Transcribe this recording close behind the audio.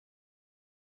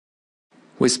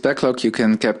With SpecLog you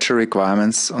can capture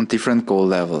requirements on different goal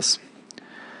levels.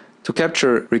 To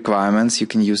capture requirements you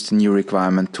can use the new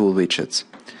requirement tool widget.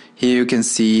 Here you can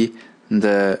see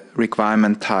the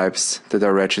requirement types that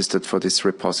are registered for this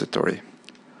repository.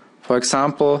 For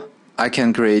example, I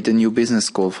can create a new business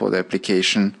goal for the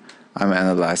application I'm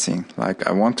analyzing, like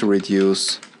I want to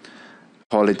reduce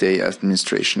holiday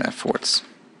administration efforts.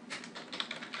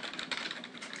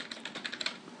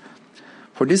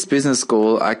 For this business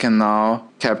goal, I can now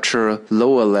capture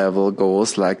lower level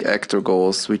goals like actor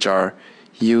goals, which are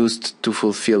used to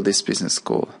fulfill this business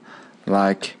goal.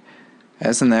 Like,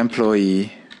 as an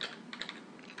employee,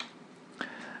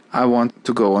 I want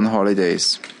to go on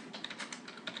holidays.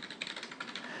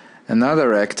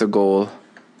 Another actor goal,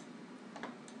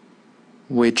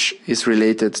 which is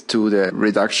related to the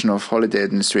reduction of holiday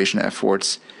administration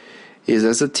efforts, is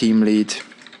as a team lead,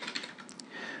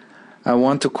 I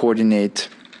want to coordinate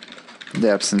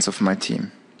the absence of my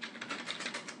team.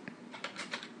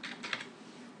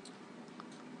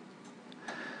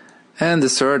 And the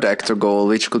third actor goal,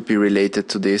 which could be related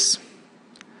to this,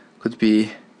 could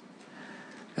be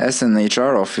as an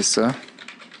HR officer,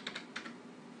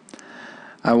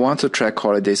 I want to track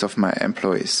holidays of my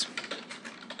employees.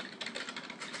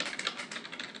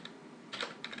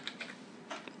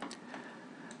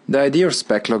 The idea of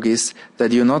SpecLog is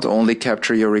that you not only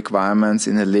capture your requirements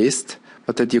in a list,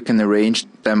 but that you can arrange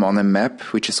them on a map,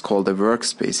 which is called a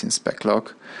workspace in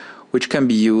SpecLog, which can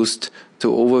be used to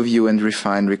overview and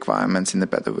refine requirements in a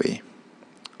better way.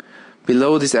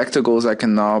 Below these actor goals I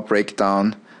can now break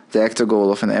down the actor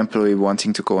goal of an employee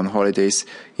wanting to go on holidays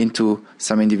into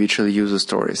some individual user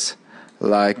stories,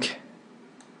 like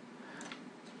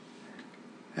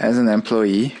as an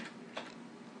employee,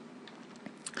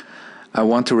 I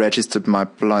want to register my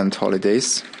planned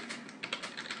holidays.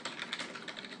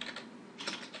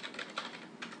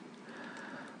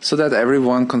 So that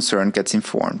everyone concerned gets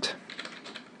informed.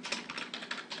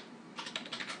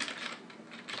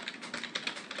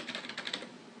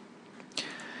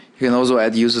 You can also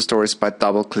add user stories by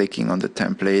double-clicking on the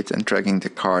template and dragging the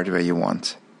card where you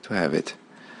want to have it.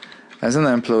 As an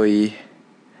employee,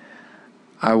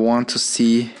 I want to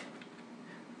see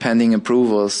pending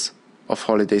approvals of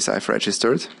holidays I've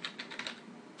registered.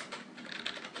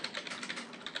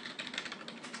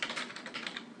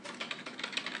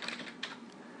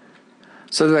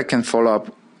 So that I can follow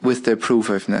up with the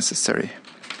approval if necessary.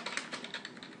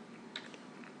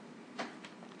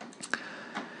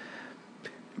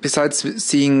 Besides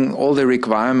seeing all the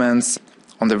requirements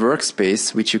on the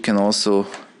workspace, which you can also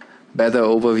better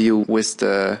overview with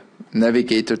the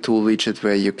navigator tool widget,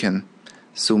 where you can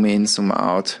zoom in, zoom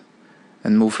out,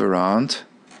 and move around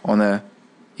on an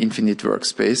infinite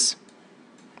workspace.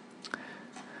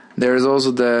 There is also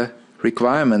the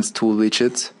requirements tool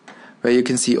widget, where you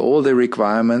can see all the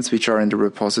requirements which are in the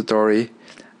repository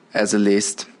as a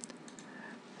list.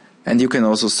 And you can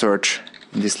also search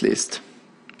in this list.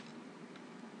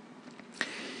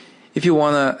 If you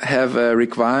want to have a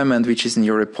requirement which is in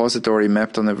your repository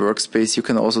mapped on a workspace, you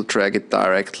can also drag it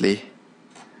directly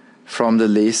from the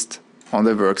list on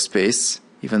the workspace,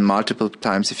 even multiple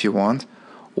times if you want,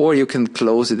 or you can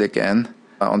close it again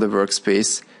on the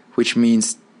workspace, which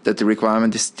means that the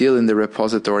requirement is still in the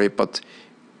repository, but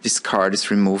this card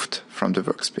is removed from the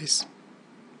workspace.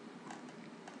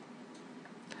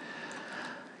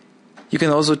 You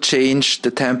can also change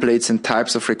the templates and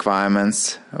types of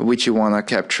requirements which you want to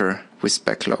capture with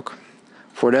SpecLog.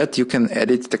 For that, you can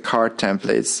edit the card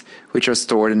templates which are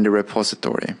stored in the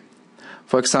repository.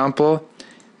 For example,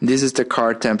 this is the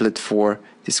card template for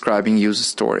describing user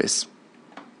stories.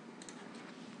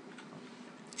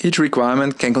 Each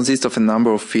requirement can consist of a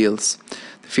number of fields.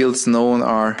 The fields known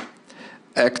are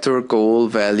actor, goal,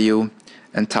 value,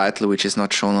 and title, which is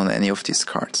not shown on any of these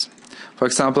cards. For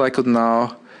example, I could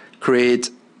now create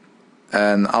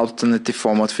an alternative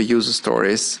format for user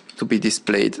stories to be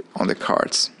displayed on the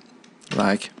cards.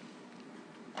 Like,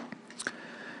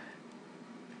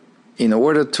 in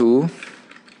order to,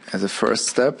 as a first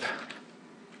step,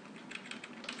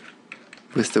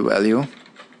 with the value,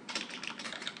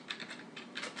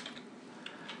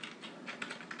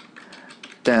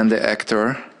 then the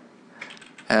actor,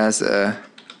 as an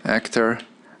actor,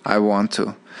 I want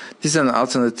to. This is an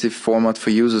alternative format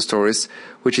for user stories,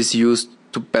 which is used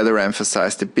to better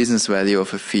emphasize the business value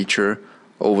of a feature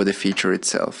over the feature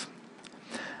itself.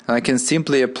 And I can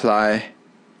simply apply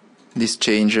these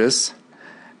changes,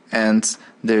 and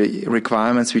the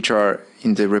requirements which are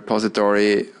in the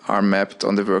repository are mapped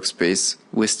on the workspace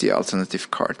with the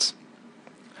alternative cards.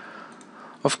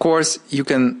 Of course, you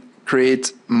can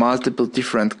create multiple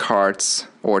different cards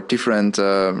or different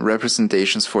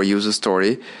representations for user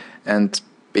story and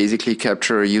basically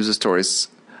capture user stories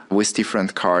with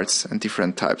different cards and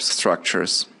different types of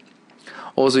structures.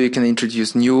 Also, you can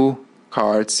introduce new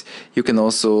cards. You can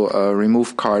also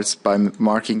remove cards by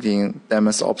marking them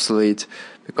as obsolete,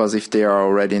 because if they are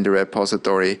already in the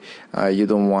repository, you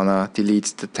don't want to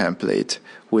delete the template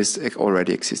with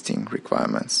already existing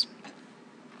requirements.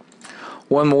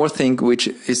 One more thing which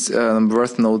is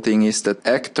worth noting is that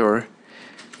actor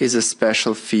is a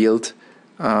special field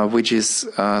which is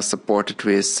supported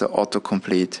with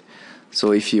autocomplete.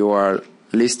 So if you are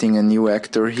listing a new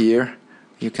actor here,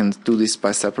 you can do this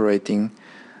by separating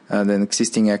the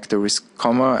existing actor with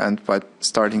comma, and by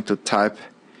starting to type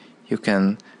you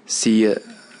can see a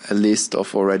list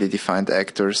of already defined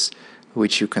actors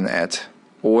which you can add,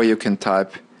 or you can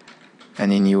type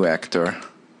any new actor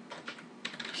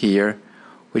here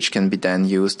which can be then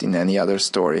used in any other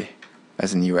story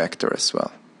as a new actor as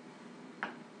well.